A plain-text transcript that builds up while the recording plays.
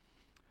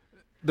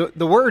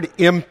The word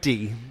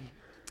empty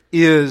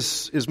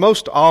is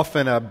most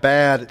often a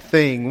bad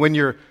thing. When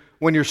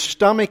your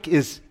stomach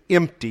is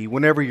empty,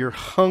 whenever you're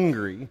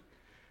hungry,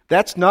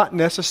 that's not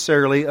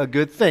necessarily a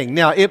good thing.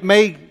 Now, it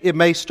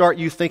may start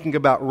you thinking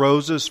about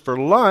roses for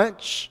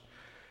lunch,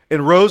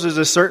 and roses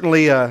is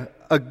certainly a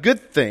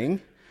good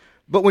thing.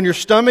 But when your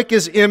stomach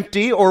is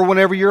empty, or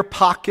whenever your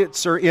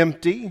pockets are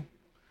empty,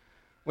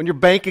 when your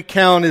bank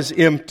account is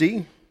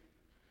empty,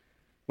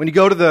 when you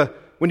go to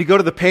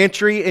the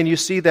pantry and you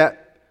see that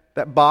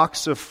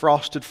box of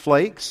Frosted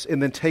Flakes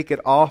and then take it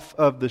off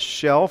of the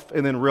shelf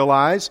and then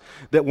realize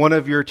that one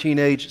of your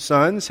teenage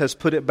sons has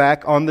put it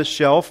back on the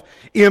shelf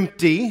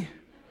empty.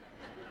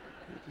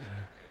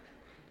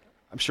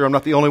 I'm sure I'm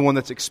not the only one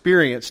that's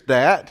experienced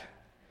that.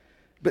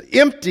 But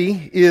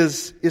empty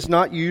is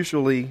not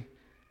usually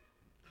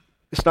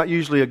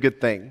a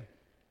good thing.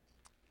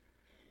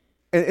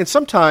 And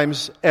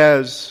sometimes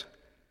as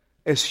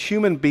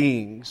human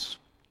beings,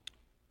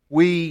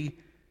 we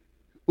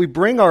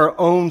bring our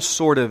own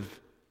sort of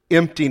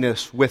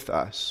emptiness with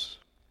us.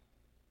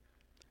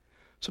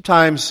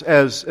 Sometimes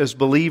as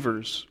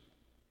believers,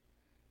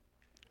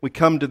 we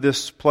come to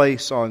this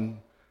place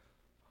on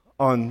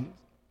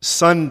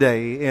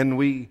Sunday and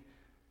we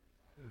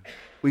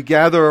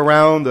gather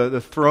around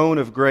the throne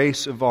of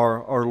grace of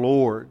our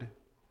Lord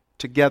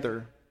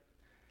together.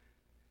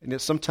 And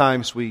yet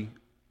sometimes we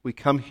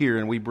come here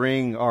and we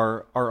bring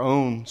our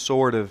own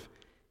sort of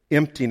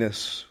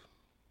emptiness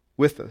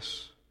with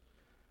us.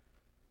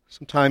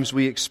 Sometimes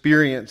we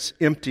experience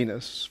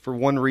emptiness for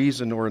one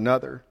reason or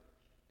another.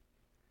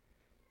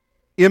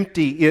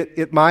 Empty,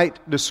 it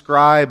might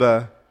describe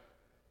a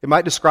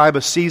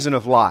season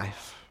of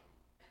life.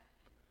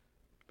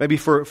 Maybe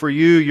for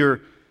you,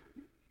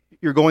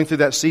 you're going through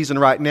that season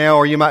right now,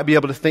 or you might be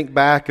able to think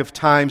back of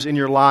times in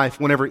your life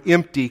whenever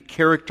empty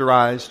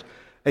characterized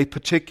a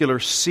particular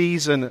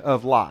season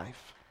of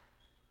life.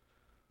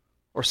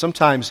 Or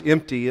sometimes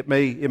empty, it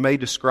may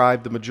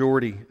describe the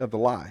majority of the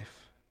life.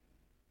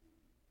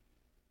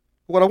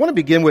 What I want to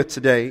begin with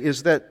today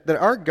is that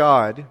our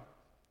God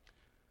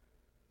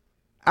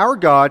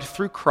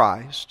through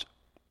Christ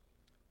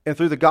and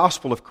through the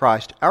gospel of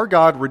Christ, our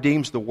God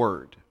redeems the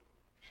Word.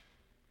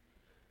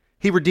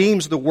 He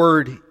redeems the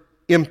word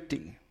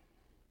empty.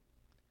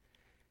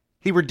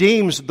 He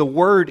redeems the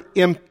word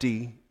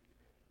empty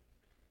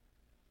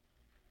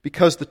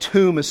because the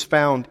tomb is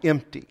found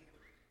empty.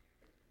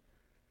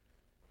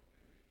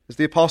 As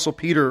the Apostle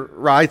Peter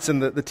writes in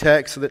the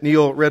text that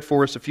Neil read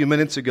for us a few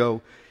minutes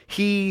ago,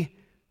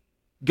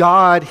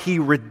 God, He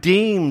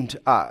redeemed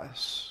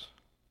us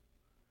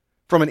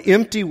from an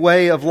empty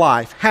way of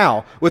life.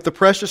 How? With the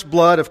precious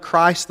blood of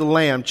Christ the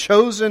Lamb,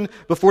 chosen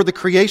before the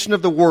creation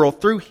of the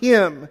world. Through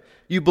Him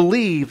you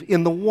believe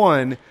in the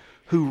one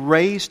who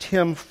raised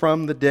Him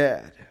from the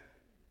dead.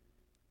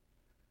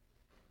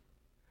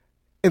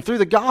 And through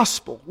the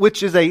gospel,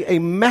 which is a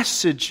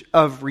message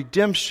of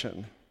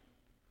redemption,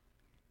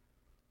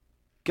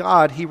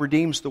 God, He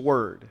redeems the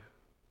Word.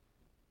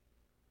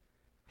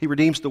 He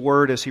redeems the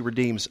Word as He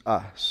redeems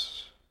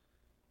us.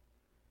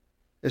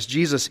 As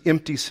Jesus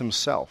empties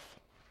Himself,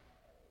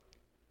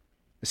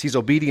 as He's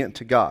obedient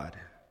to God.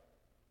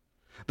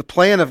 The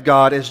plan of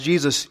God as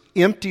Jesus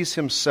empties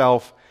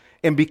Himself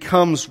and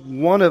becomes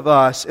one of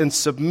us and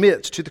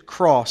submits to the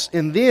cross.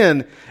 And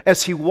then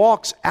as He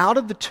walks out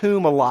of the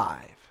tomb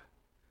alive,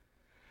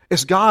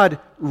 as God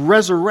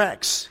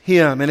resurrects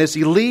Him and as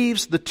He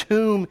leaves the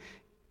tomb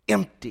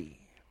empty,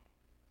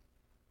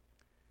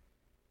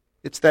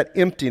 it's that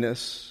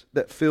emptiness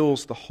that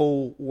fills the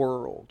whole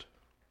world.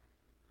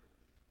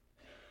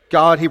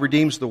 God, He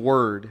redeems the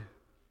Word,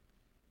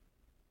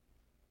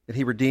 and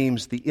He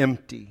redeems the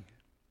empty.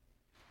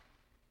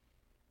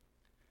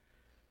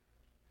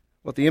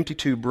 What the empty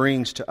tomb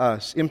brings to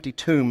us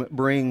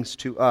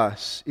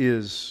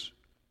is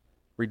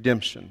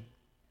redemption.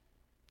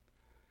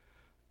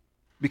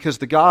 Because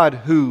the God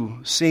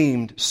who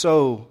seemed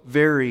so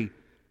very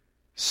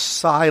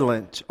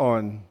silent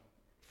on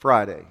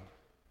Friday,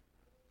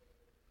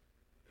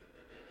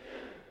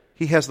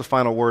 He has the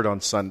final word on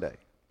Sunday.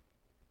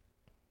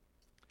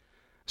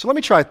 So let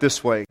me try it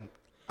this way.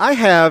 I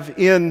have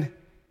in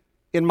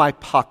my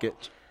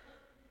pocket,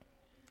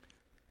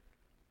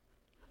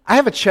 I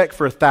have a check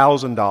for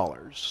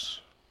 $1,000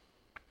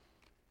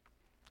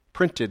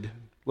 printed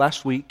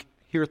last week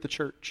here at the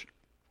church.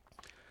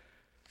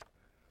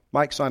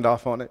 Mike signed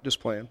off on it, just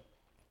playing.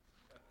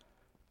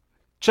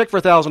 Check for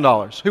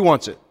 $1,000. Who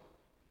wants it?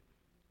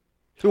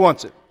 Who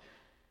wants it?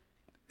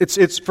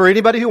 It's for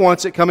anybody who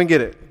wants it, come and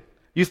get it.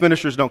 Youth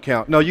ministers don't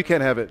count. No, you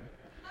can't have it.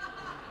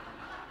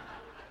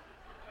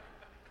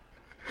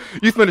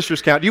 Youth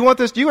ministers count. Do you want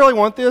this? Do you really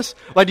want this?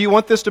 Like, do you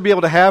want this to be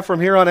able to have from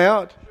here on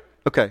out?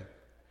 Okay.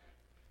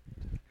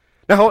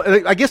 Now,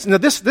 I guess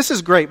this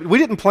is great. We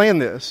didn't plan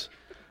this.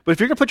 But if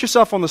you're going to put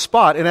yourself on the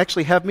spot and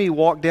actually have me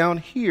walk down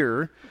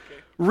here,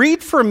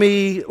 read for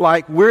me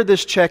like where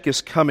this check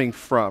is coming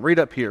from. Read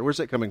up here. Where's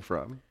it coming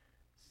from?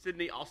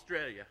 Sydney,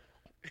 Australia.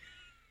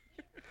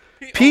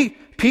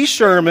 P.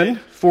 Sherman,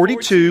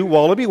 42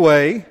 Wallaby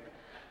Way,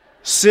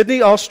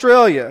 Sydney,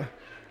 Australia.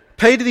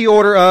 Paid to the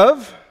order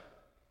of?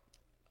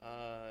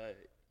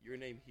 Your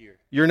name here.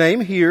 Your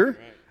name here. Right.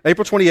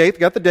 April 28th.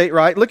 Got the date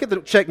right. Look at the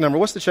check number.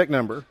 What's the check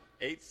number?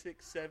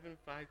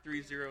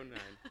 867-5309.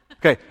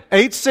 Okay,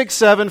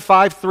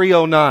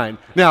 867-5309.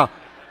 Now,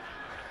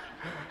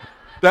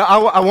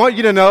 I want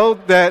you to know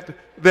that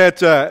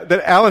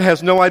Alan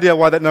has no idea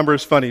why that number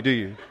is funny, do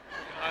you?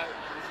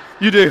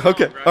 You do?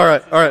 Okay. All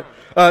right.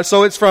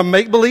 So it's from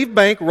Make Believe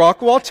Bank,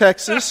 Rockwall,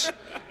 Texas.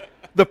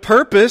 The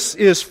purpose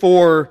is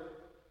for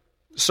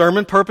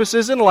sermon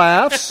purposes and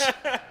laughs.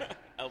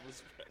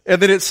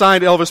 And then it's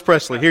signed Elvis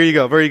Presley. Here you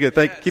go. Very good.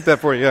 Keep that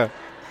for you. Yeah.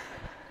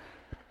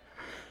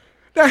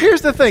 Now,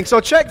 here's the thing. So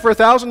a check for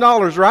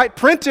 $1,000, right?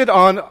 Printed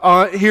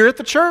on here at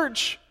the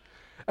church.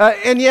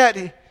 And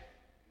yet,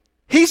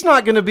 he's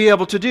not going to be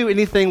able to do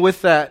anything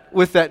with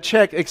that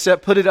check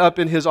except put it up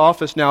in his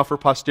office now for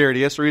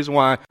posterity. That's the reason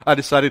why I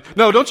decided,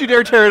 no, don't you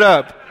dare tear it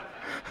up.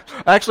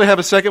 I actually have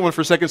a second one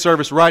for second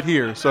service right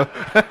here. So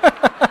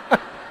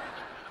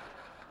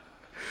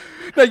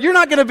now, he's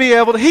not going to be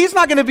able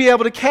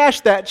to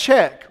cash that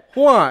check.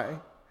 Why?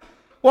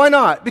 Why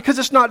not? Because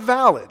it's not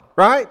valid,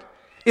 right?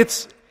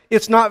 It's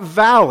not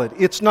valid.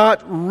 It's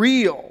not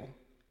real.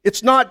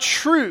 It's not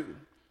true.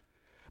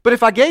 But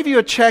if I gave you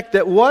a check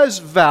that was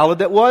valid,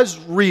 that was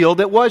real,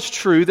 that was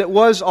true, that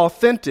was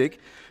authentic,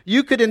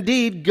 you could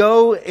indeed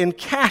go and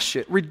cash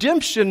it.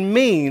 Redemption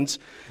means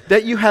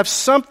that you have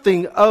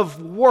something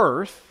of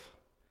worth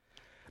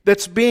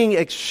that's being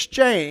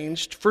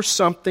exchanged for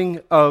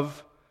something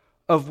of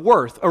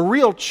worth. A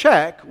real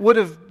check would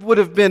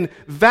have been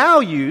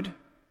valued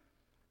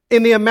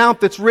in the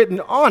amount that's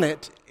written on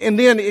it, and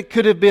then it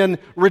could have been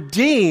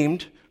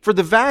redeemed for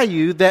the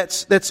value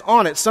that's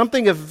on it.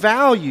 Something of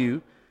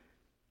value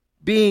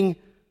being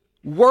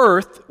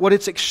worth what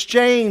it's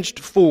exchanged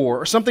for,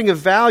 or something of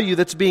value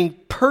that's being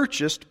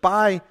purchased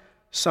by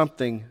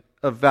something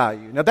of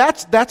value. Now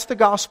that's the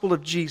gospel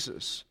of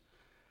Jesus.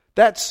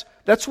 That's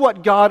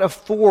what God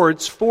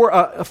affords.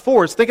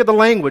 Think of the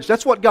language.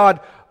 That's what God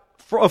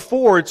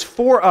affords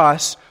for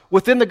us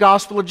within the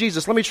gospel of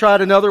Jesus. Let me try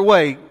it another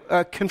way.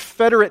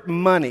 Confederate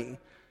money.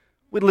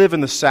 We live in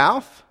the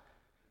South.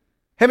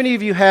 How many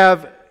of you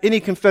have any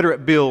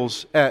Confederate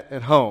bills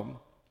at home?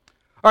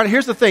 All right,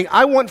 here's the thing.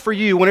 I want for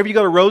you, whenever you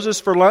go to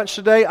Rose's for lunch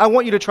today, I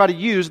want you to try to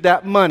use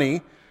that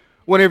money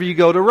whenever you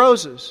go to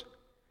Rose's.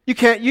 You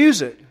can't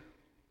use it.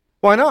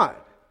 Why not?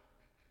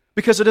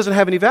 Because it doesn't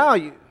have any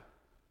value.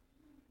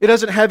 It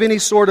doesn't have any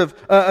sort of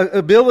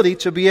ability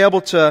to be able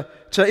to,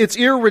 it's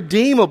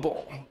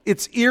irredeemable.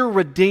 It's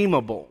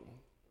irredeemable.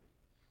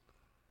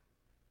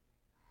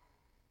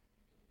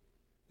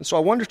 And so I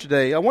wonder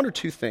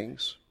two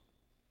things.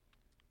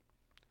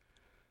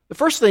 The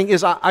first thing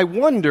is I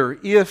wonder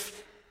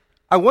if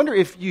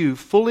you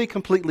fully,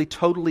 completely,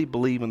 totally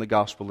believe in the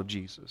gospel of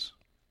Jesus.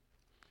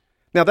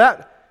 Now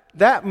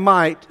that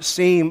might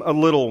seem a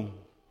little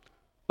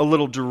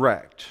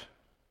direct.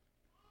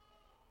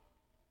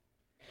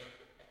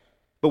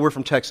 But we're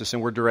from Texas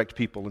and we're direct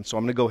people, and so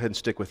I'm going to go ahead and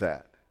stick with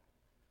that.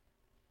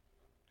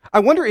 I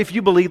wonder if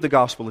you believe the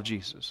gospel of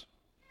Jesus.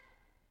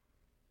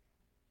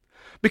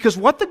 Because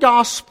what the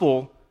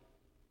gospel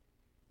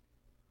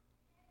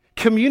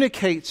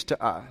communicates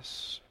to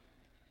us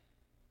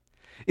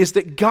is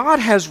that God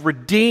has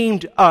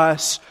redeemed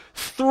us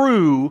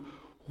through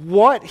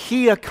what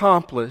He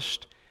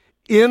accomplished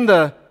in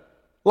the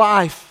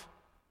life,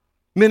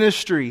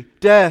 ministry,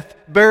 death,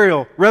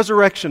 burial,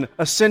 resurrection,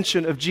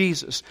 ascension of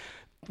Jesus.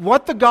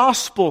 What the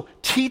gospel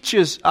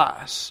teaches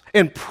us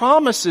and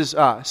promises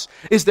us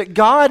is that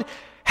God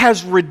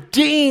has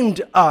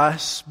redeemed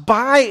us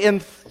by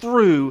and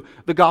through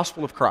the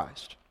gospel of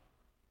Christ.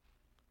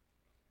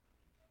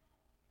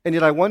 And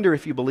yet I wonder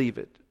if you believe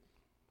it.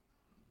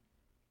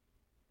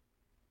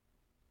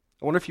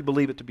 I wonder if you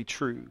believe it to be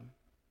true.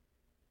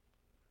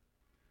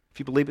 If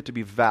you believe it to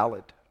be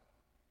valid.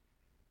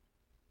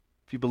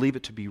 If you believe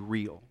it to be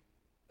real.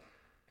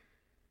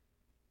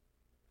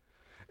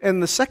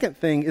 And the second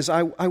thing is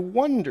I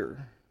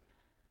wonder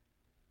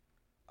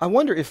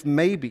if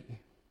maybe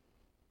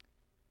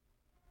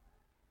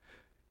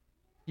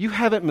you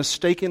haven't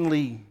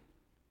mistakenly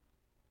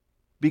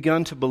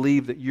begun to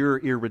believe that you're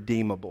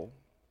irredeemable.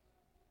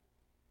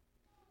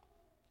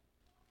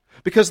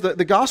 Because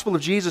the gospel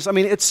of Jesus,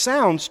 it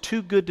sounds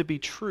too good to be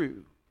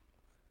true.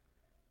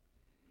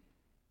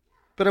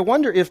 But I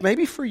wonder if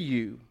maybe for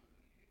you,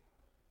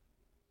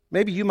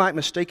 maybe you might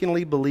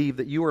mistakenly believe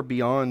that you are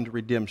beyond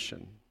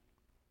redemption.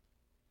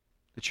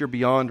 That you're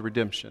beyond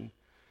redemption,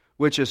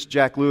 which, as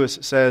Jack Lewis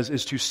says,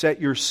 is to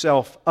set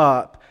yourself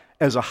up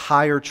as a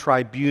higher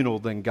tribunal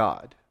than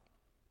God.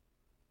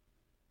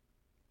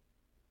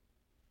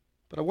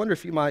 But I wonder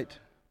if you might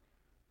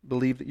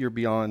believe that you're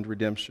beyond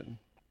redemption.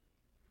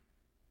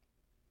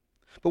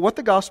 But what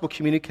the gospel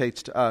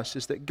communicates to us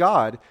is that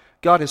God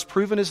has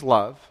proven His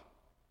love,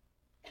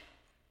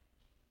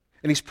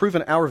 and He's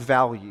proven our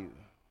value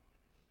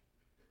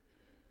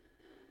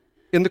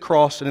in the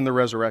cross and in the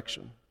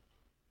resurrection.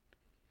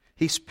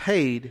 He's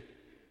paid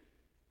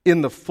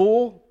in the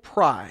full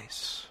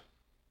price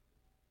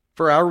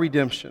for our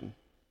redemption.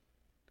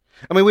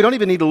 I mean, we don't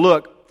even need to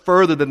look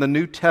further than the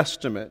New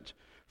Testament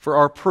for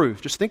our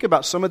proof. Just think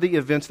about some of the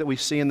events that we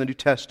see in the New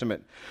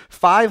Testament.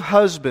 5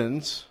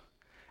 husbands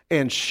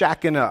and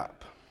shacking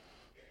up,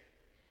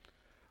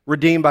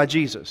 redeemed by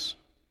Jesus,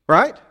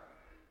 right?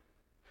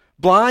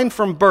 Blind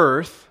from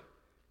birth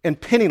and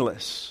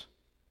penniless,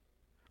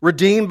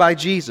 redeemed by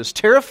Jesus.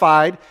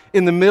 Terrified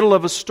in the middle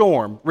of a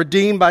storm,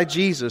 redeemed by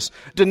Jesus.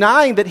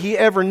 Denying that he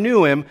ever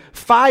knew him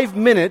 5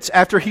 minutes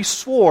after he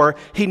swore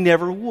he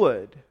never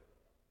would.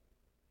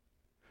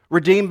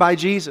 Redeemed by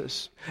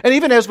Jesus. And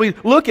even as we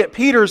look at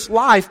Peter's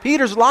life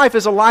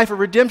is a life of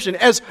redemption.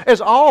 As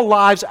all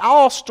lives,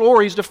 all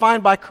stories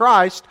defined by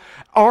Christ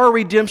are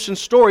redemption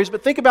stories.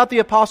 But think about the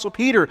Apostle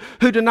Peter,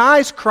 who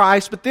denies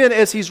Christ, but then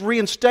as he's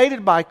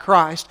reinstated by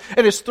Christ,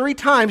 and as 3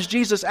 times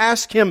Jesus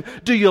asks him,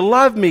 "Do you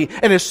love me?"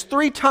 And as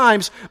 3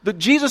 times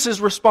Jesus'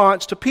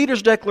 response to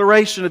Peter's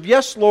declaration of,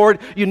 "Yes, Lord,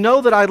 you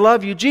know that I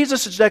love you,"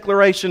 Jesus'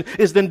 declaration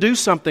is, "Then do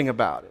something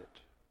about it."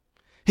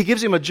 He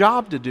gives him a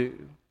job to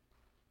do.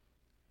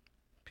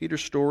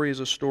 Peter's story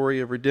is a story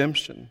of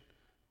redemption.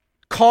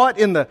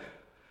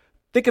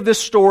 Think of this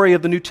story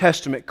of the New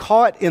Testament,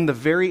 caught in the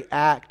very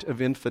act of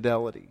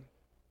infidelity.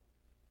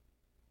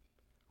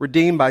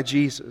 Redeemed by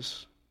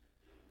Jesus.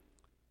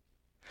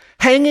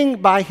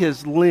 Hanging by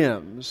his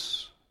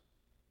limbs,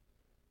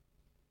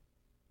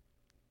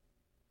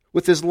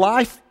 with his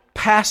life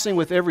passing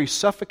with every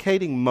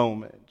suffocating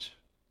moment.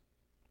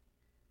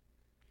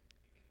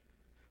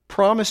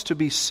 Promised to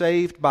be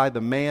saved by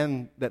the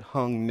man that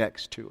hung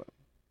next to him.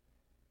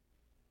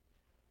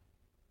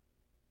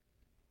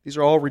 These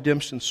are all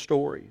redemption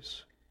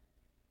stories.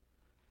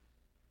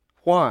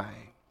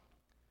 Why?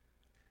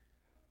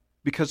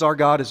 Because our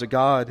God is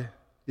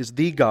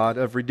the God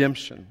of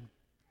redemption.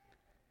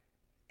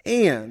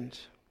 And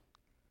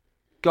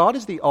God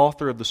is the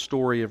author of the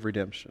story of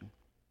redemption.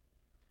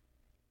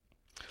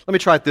 Let me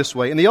try it this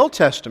way. In the Old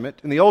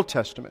Testament,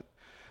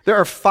 there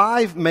are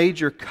 5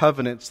 major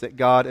covenants that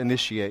God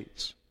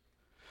initiates.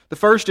 The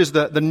first is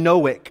the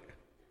Noahic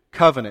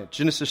covenant.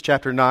 Genesis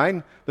chapter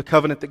 9, the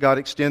covenant that God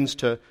extends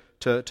to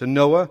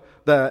Noah.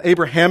 The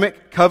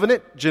Abrahamic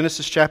covenant,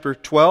 Genesis chapter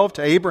 12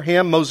 to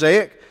Abraham.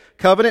 Mosaic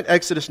covenant,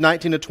 Exodus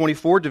 19 to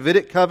 24.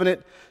 Davidic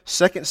covenant,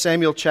 2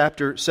 Samuel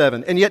chapter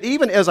 7. And yet,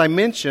 even as I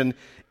mention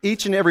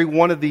each and every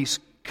one of these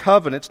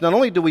covenants, not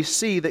only do we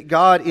see that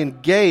God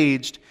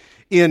engaged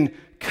in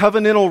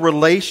covenantal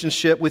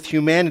relationship with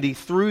humanity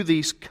through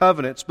these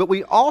covenants, but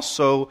we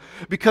also,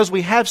 because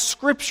we have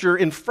Scripture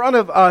in front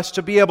of us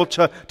to be able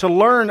to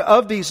learn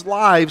of these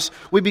lives,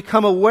 we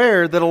become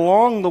aware that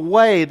along the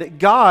way that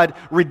God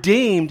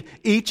redeemed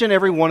each and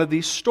every one of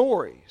these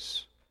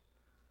stories.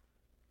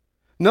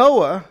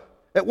 Noah,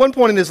 at one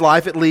point in his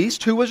life at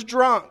least, who was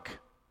drunk.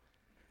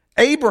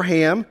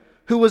 Abraham,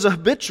 who was a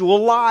habitual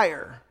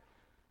liar.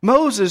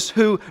 Moses,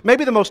 who,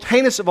 maybe the most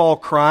heinous of all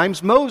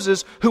crimes,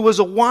 Moses, who was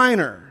a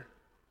whiner.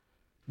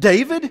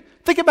 David?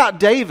 Think about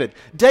David.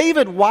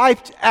 David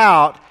wiped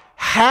out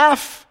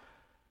half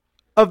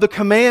of the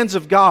commands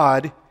of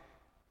God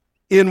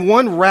in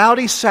one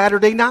rowdy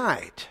Saturday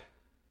night.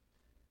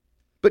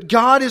 But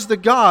God is the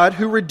God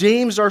who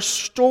redeems our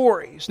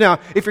stories. Now,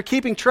 if you're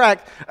keeping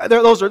track,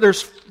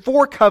 there's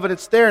 4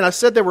 covenants there, and I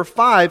said there were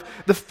 5.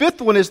 The 5th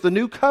one is the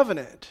new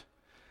covenant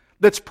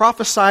that's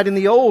prophesied in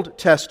the Old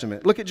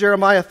Testament. Look at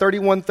Jeremiah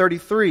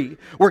 31:33,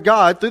 where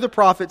God, through the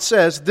prophet,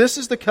 says, "This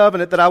is the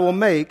covenant that I will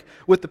make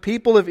with the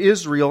people of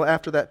Israel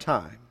after that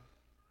time.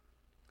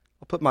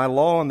 I'll put my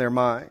law on their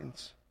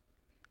minds.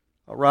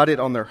 I'll write it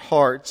on their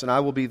hearts, and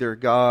I will be their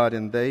God,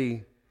 and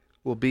they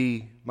will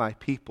be my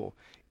people."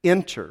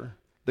 Enter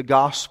the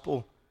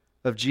gospel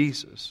of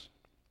Jesus.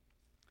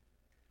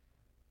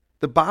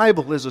 The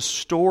Bible is a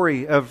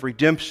story of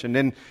redemption.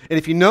 And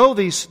if you know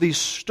these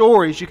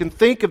stories, you can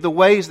think of the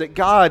ways that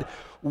God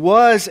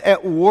was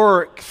at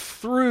work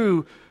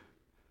through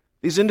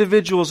these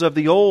individuals of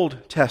the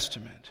Old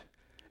Testament.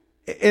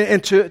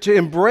 And to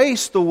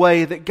embrace the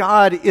way that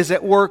God is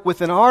at work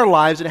within our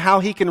lives and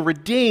how He can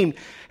redeem,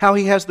 how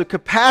He has the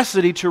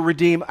capacity to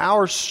redeem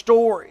our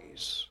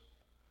stories.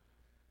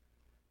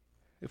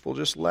 If we'll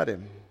just let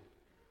Him.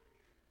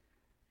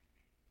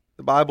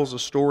 The Bible's a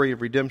story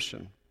of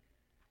redemption.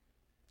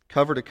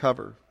 Cover to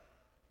cover.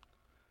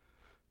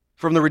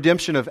 From the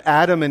redemption of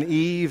Adam and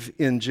Eve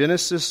in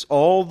Genesis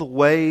all the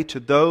way to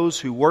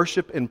those who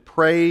worship and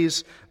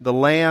praise the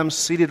Lamb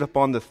seated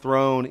upon the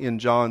throne in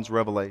John's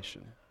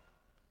Revelation.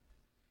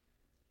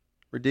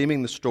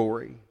 Redeeming the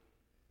story.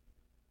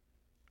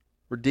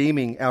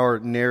 Redeeming our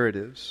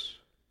narratives.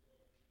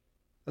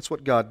 That's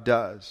what God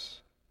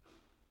does.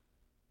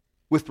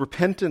 With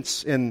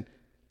repentance and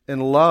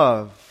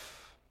love.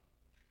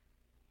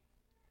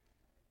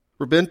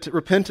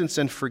 Repentance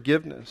and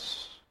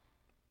forgiveness.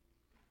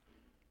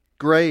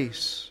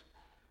 Grace.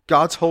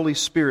 God's Holy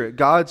Spirit.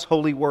 God's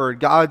holy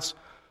word. God's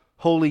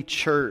holy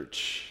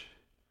church.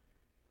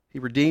 He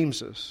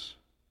redeems us.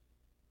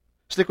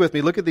 Stick with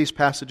me. Look at these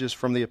passages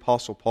from the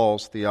Apostle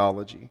Paul's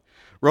theology.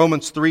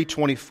 Romans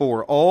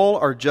 3:24. All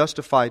are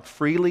justified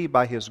freely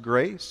by His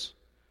grace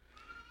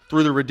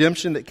through the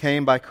redemption that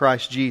came by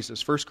Christ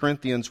Jesus. 1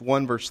 Corinthians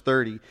 1 verse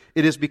 30.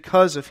 It is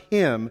because of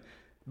Him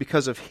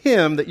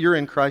that you're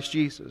in Christ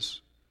Jesus,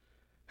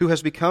 who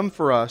has become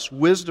for us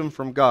wisdom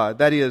from God.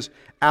 That is,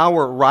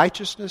 our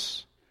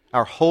righteousness,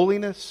 our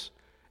holiness,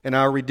 and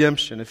our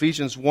redemption.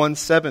 Ephesians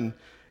 1:7.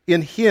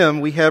 In Him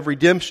we have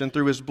redemption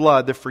through His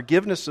blood, the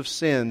forgiveness of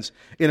sins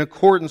in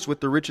accordance with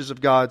the riches of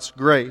God's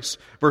grace.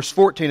 Verse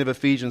 14 of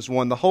Ephesians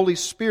 1. The Holy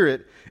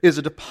Spirit is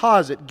a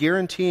deposit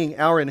guaranteeing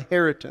our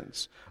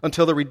inheritance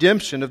until the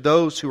redemption of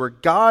those who are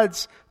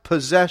God's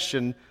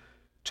possession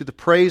to the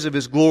praise of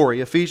His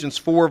glory. Ephesians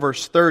 4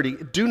 verse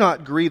 30. Do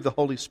not grieve the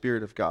Holy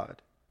Spirit of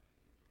God,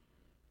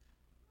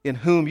 in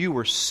whom you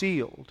were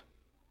sealed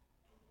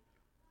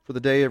for the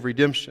day of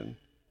redemption.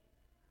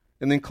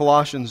 And then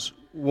Colossians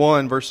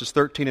 1 verses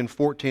 13 and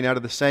 14 out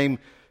of the same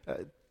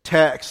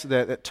text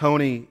that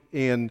Tony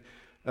and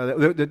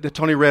that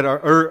Tony read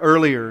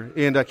earlier.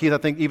 And Keith, I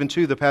think even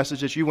too, the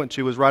passage that you went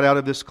to was right out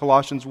of this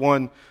Colossians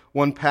 1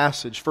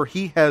 passage. For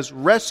He has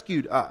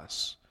rescued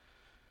us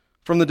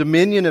from the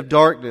dominion of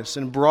darkness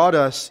and brought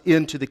us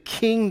into the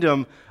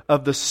kingdom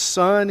of the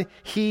Son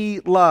He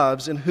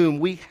loves, in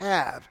whom we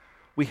have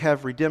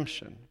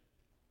redemption.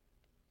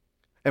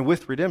 And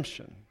with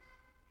redemption,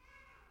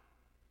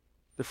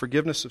 the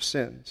forgiveness of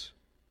sins.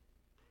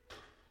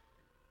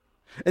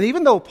 And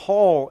even though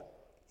Paul,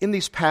 in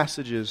these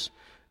passages,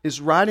 is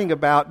writing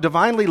about,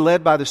 divinely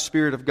led by the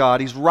Spirit of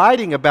God, he's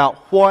writing about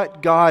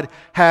what God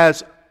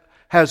has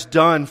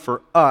done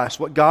for us,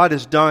 what God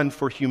has done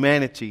for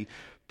humanity.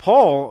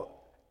 Paul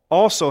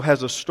also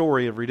has a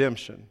story of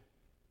redemption.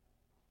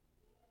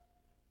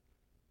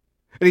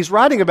 And he's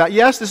writing about,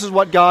 yes, this is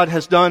what God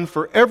has done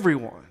for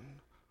everyone,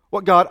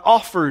 what God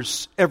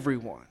offers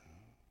everyone.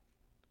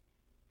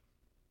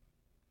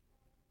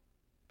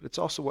 But it's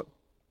also what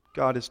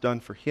God has done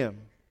for him.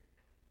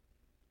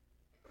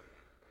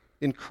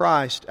 In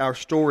Christ, our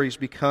stories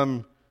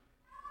become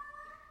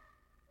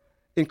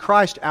they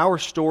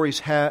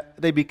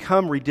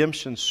become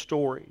redemption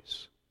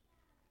stories.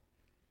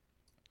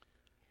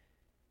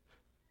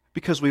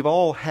 Because we've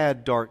all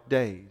had dark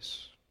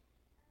days.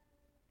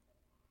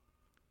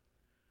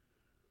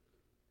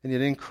 And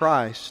yet in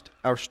Christ,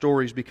 our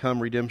stories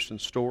become redemption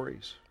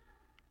stories.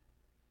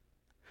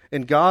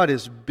 And God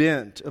is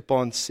bent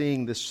upon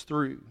seeing this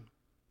through.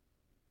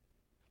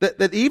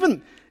 That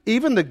even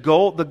the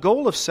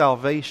goal of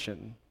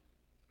salvation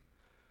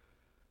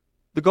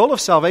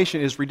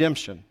is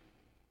redemption.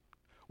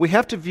 We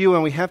have to view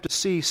and we have to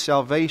see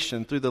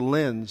salvation through the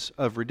lens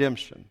of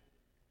redemption.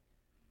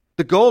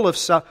 The goal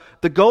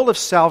of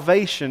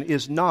salvation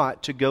is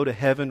not to go to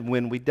heaven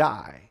when we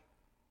die.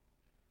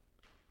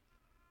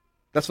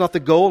 That's not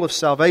the goal of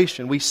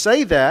salvation. We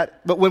say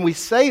that, but when we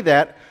say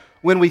that,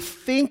 when we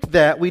think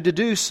that, we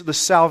deduce the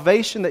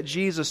salvation that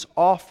Jesus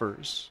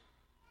offers.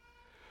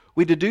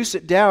 We deduce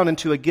it down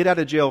into a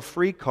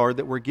get-out-of-jail-free card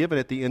that we're given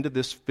at the end of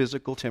this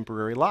physical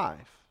temporary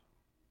life.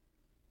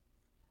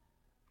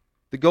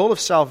 The goal of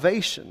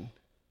salvation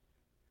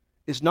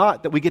is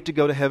not that we get to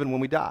go to heaven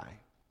when we die.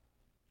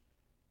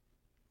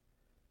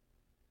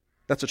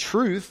 That's a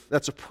truth,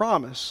 that's a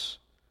promise.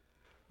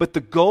 But the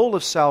goal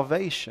of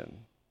salvation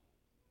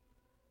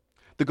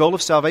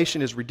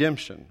is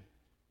redemption.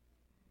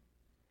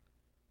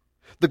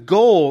 The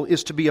goal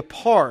is to be a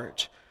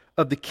part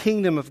of the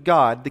kingdom of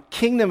God. The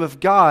kingdom of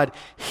God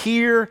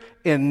here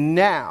and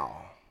now.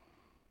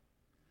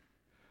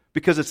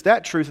 Because it's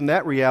that truth and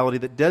that reality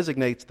that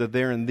designates the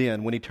there and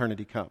then when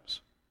eternity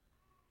comes.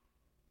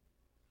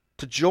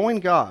 To join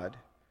God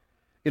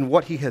in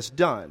what He has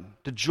done.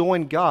 To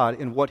join God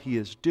in what He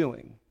is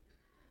doing.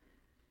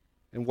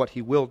 And what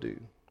He will do.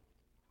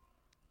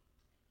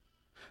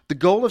 The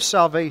goal of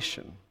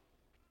salvation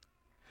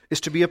is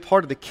to be a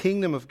part of the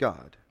kingdom of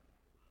God.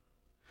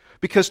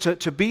 Because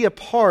to be a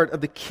part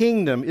of the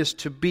kingdom is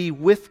to be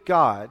with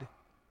God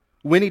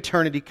when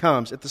eternity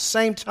comes. At the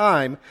same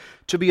time,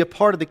 to be a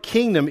part of the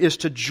kingdom is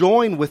to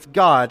join with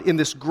God in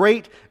this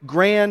great,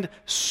 grand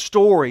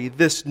story,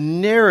 this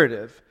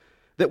narrative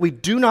that we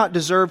do not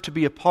deserve to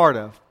be a part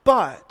of,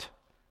 but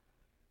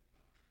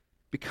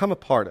become a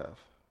part of.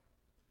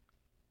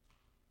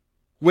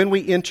 When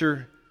we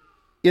enter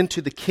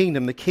into the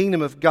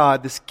kingdom of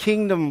God, this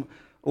kingdom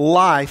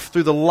life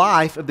through the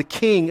life of the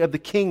King of the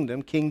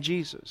kingdom, King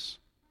Jesus.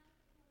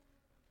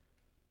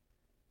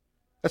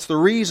 That's the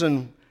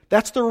reason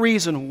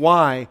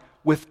why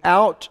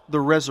without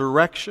the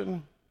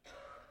resurrection,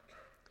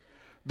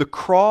 the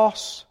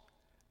cross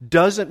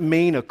doesn't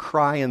mean a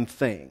crying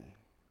thing.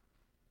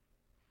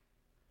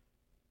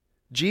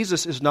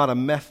 Jesus is not a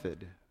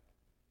method.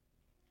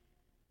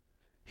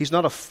 He's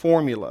not a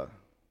formula.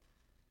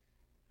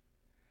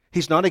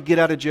 He's not a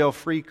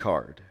get-out-of-jail-free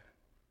card.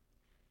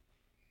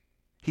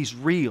 He's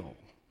real.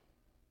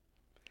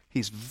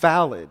 He's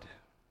valid.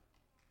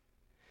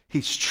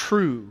 He's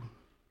true.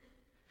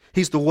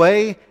 He's the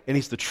way, and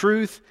He's the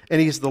truth,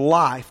 and He's the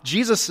life.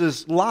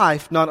 Jesus'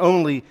 life not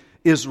only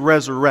is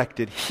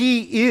resurrected.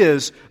 He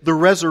is the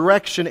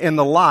resurrection and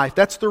the life.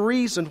 That's the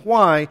reason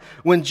why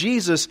when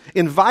Jesus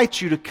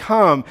invites you to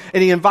come,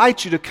 and He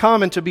invites you to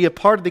come and to be a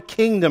part of the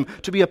kingdom,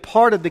 to be a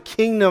part of the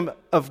kingdom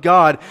of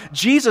God,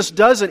 Jesus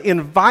doesn't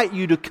invite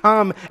you to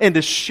come and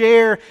to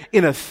share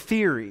in a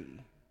theory.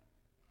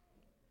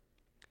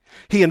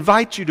 He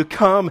invites you to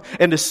come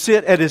and to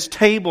sit at His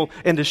table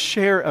and to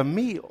share a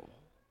meal.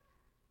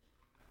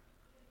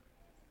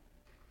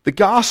 The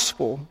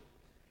gospel,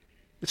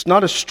 it's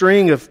not a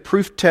string of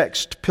proof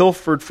text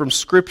pilfered from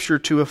Scripture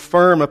to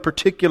affirm a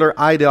particular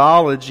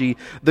ideology.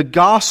 The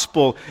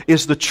gospel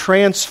is the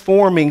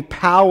transforming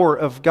power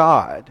of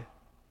God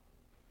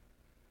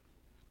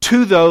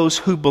to those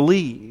who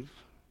believe.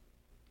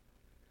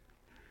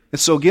 And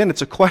so again,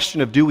 it's a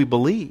question of, do we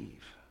believe?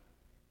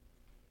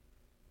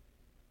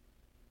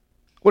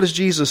 What does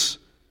Jesus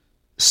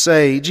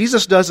say?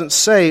 Jesus doesn't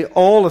say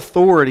all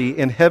authority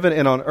in heaven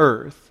and on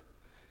earth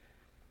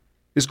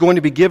is going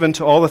to be given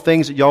to all the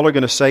things that y'all are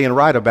going to say and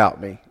write about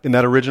me in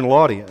that original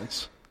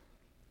audience.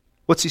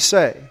 What's He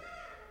say?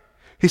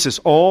 He says,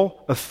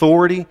 all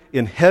authority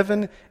in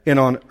heaven and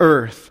on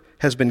earth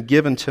has been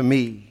given to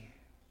me.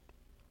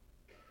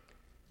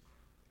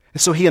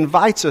 And so He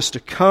invites us to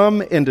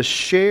come and to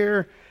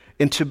share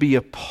and to be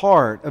a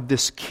part of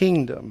this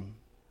kingdom,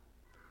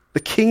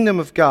 the kingdom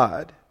of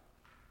God.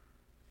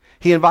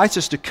 He invites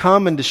us to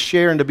come and to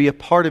share and to be a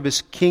part of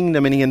His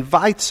kingdom, and He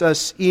invites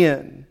us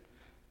in.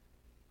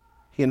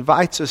 He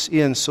invites us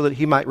in so that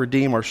He might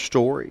redeem our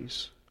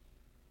stories,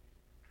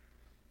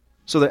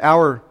 so that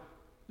our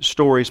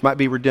stories might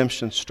be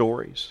redemption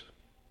stories,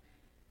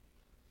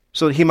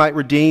 so that He might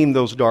redeem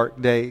those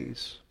dark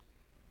days,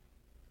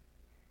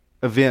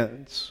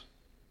 events,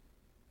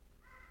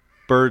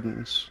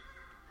 burdens.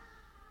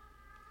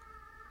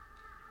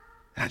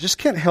 And I just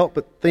can't help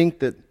but think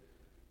that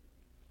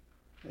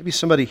maybe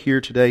somebody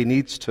here today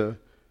needs to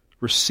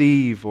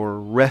receive or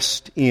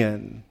rest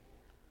in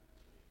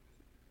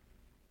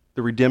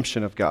the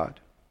redemption of God.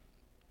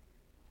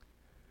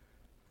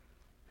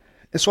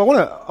 And so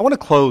I want to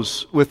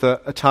close with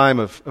a time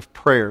of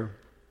prayer.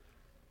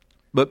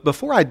 But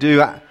before I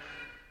do,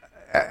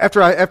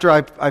 after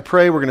I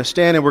pray, we're going to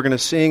stand and we're going to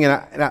sing, and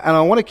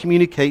I want to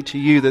communicate to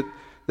you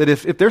that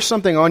if there's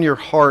something on your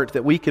heart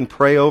that we can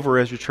pray over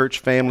as your church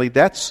family,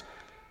 that's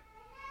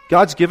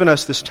God's given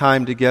us this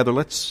time together.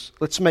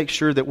 Let's make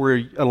sure that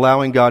we're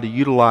allowing God to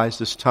utilize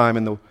this time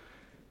in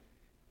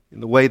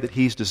the way that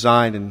He's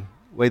designed and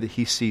the way that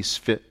He sees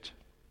fit.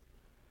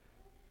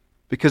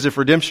 Because if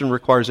redemption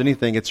requires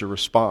anything, it's a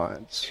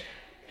response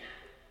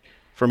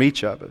from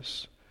each of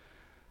us.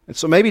 And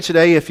so maybe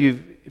today, if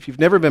you've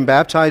never been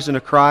baptized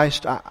into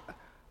Christ,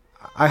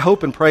 I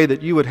hope and pray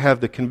that you would have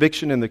the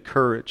conviction and the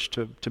courage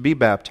to be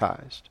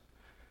baptized.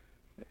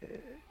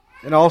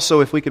 And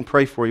also, if we can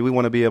pray for you, we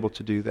want to be able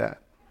to do that.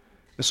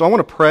 And so I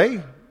want to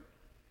pray,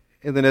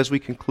 and then as we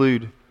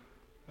conclude,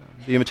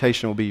 the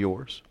invitation will be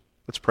yours.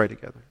 Let's pray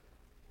together.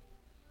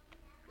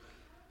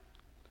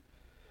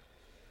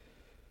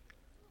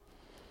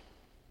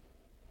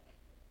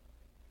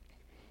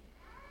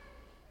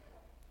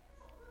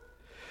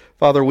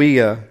 Father, we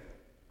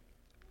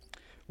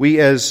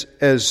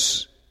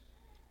as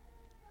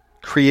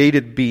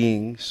created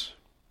beings,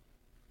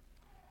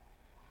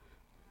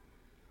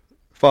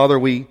 Father,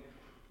 when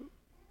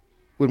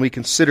we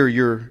consider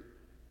your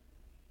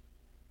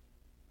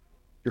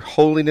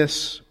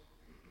holiness,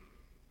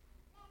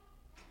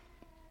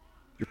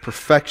 your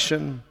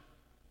perfection,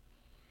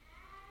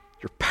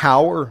 your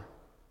power,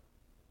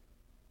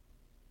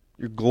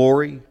 your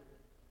glory.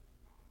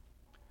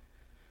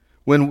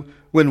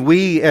 When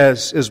we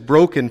as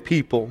broken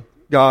people,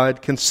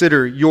 God,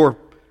 consider your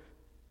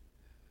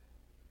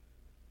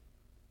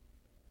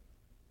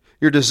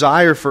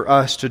desire for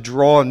us to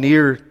draw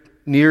near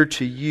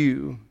to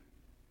you,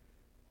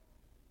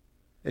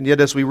 and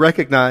yet as we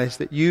recognize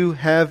that you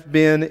have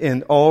been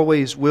and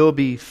always will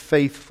be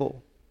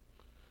faithful,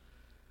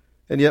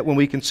 and yet when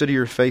we consider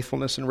your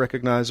faithfulness and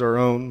recognize our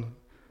own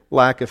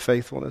lack of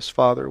faithfulness,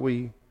 Father,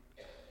 we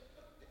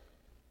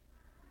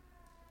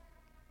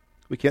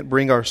can't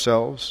bring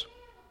ourselves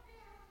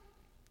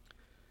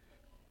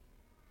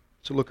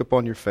to look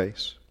upon your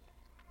face.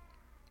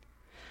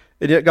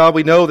 And yet, God,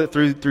 we know that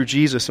through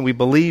Jesus, and we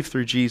believe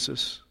through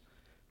Jesus,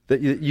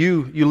 that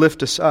you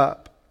lift us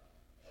up.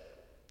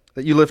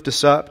 That you lift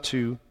us up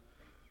to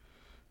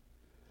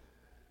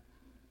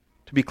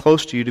be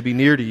close to you, to be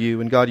near to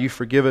you. And God, you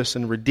forgive us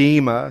and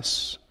redeem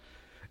us.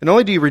 And not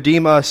only do you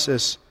redeem us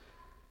as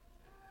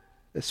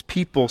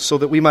people so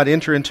that we might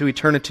enter into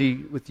eternity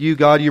with you,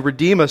 God, you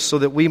redeem us so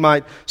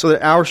that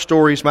our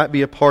stories might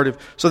be a part of,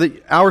 so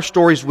that our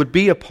stories would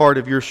be a part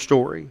of your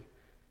story.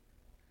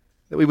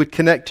 That we would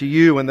connect to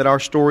you, and that our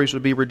stories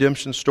would be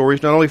redemption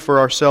stories, not only for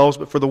ourselves,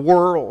 but for the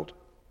world.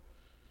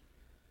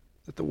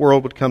 That the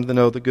world would come to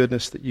know the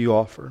goodness that you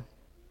offer.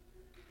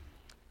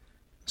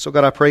 So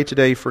God, I pray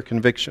today for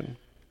conviction.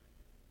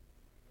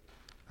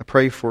 I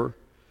pray for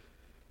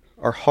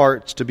our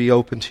hearts to be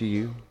open to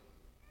you.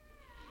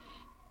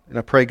 And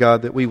I pray,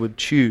 God, that we would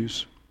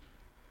choose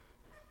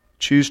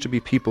Choose to be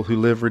people who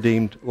live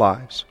redeemed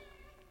lives.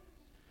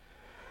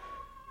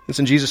 It's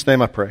in Jesus' name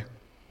I pray.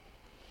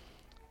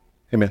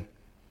 Amen.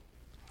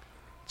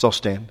 Let's all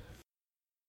stand.